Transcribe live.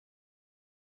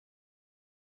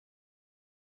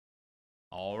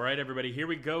All right, everybody, here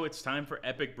we go. It's time for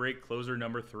Epic Break closer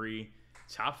number 3.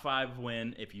 Top 5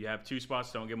 win. If you have 2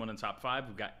 spots, don't get one in top 5.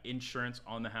 We've got insurance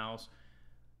on the house.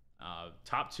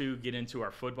 Top 2 get into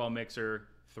our football mixer.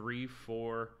 3,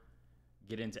 4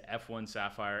 get into F1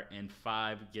 Sapphire. And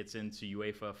 5 gets into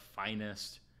Uefa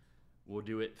Finest. We'll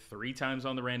do it 3 times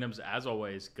on the randoms. As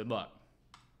always, good luck.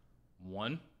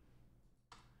 1,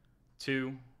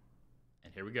 2,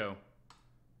 and here we go.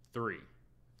 3.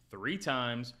 3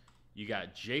 times. You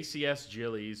got JCS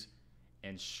Jillies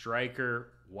and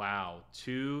Striker. Wow.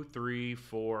 2, 3,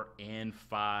 4, and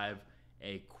 5.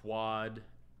 A quad.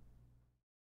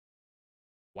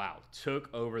 Wow. Took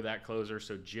over that closer.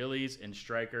 So Jillies and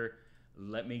Striker,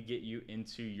 let me get you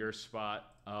into your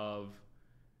spot of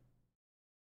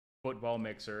football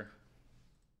mixer.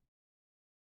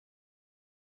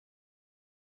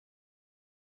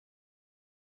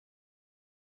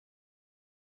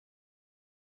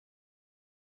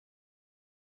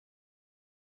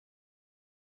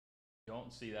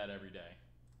 Don't see that every day.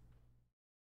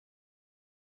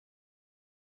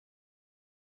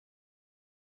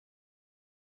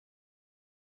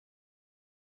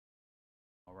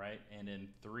 All right, and in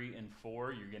 3 and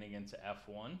 4, you're getting into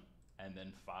F1, and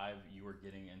then 5, you are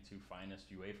getting into Finest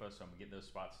Uefa. So I'm gonna get those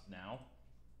spots now.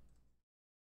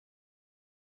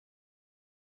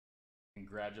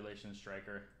 Congratulations,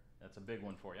 Striker. That's a big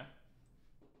one for you.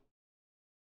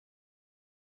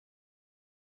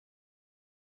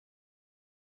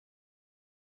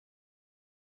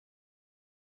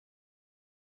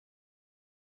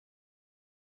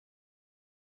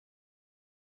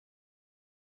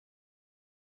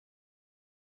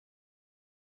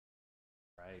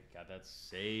 Right, got that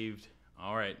saved.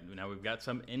 All right, now we've got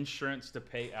some insurance to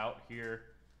pay out here.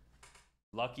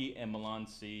 Lucky and Milan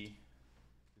C,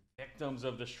 victims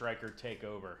of the Striker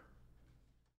takeover.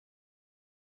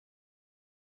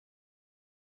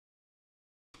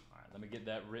 All right, let me get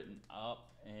that written up,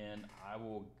 and I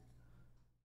will.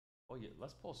 Oh yeah,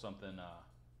 let's pull something.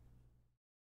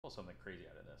 Pull something crazy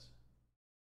out of this.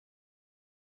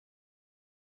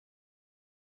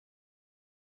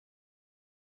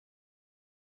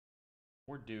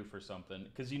 We're due for something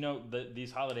because you know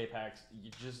these holiday packs,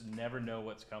 you just never know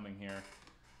what's coming here.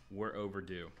 We're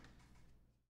overdue.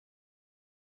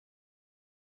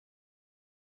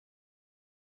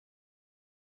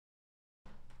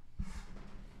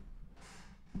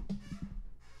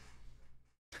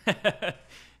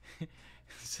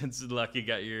 Since Lucky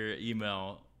got your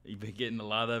email, you've been getting a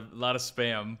lot of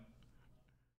spam.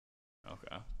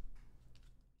 Okay.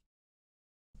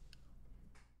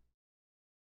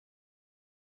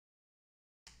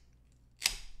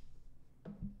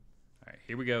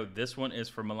 Here we go. This one is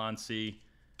for Milan C.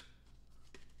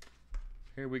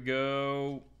 Here we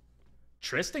go.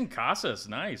 Tristan Casas.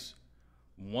 Nice.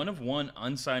 1 of 1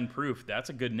 unsigned proof. That's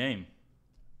a good name.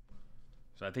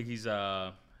 So I think he's,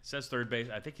 it says third base.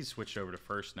 I think he's switched over to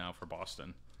first now for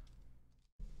Boston.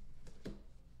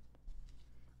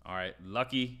 All right.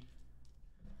 Lucky.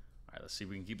 All right. Let's see if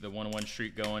we can keep the 1-1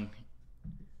 streak going.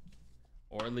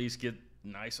 Or at least get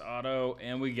nice auto.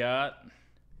 And we got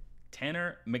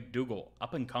Tanner McDougal,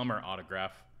 up-and-comer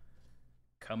autograph,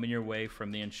 coming your way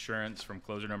from the insurance from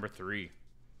closer number 3.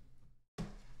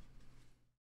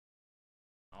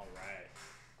 All right.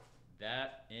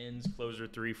 That ends closer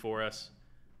 3 for us.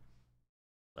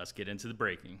 Let's get into the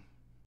breaking.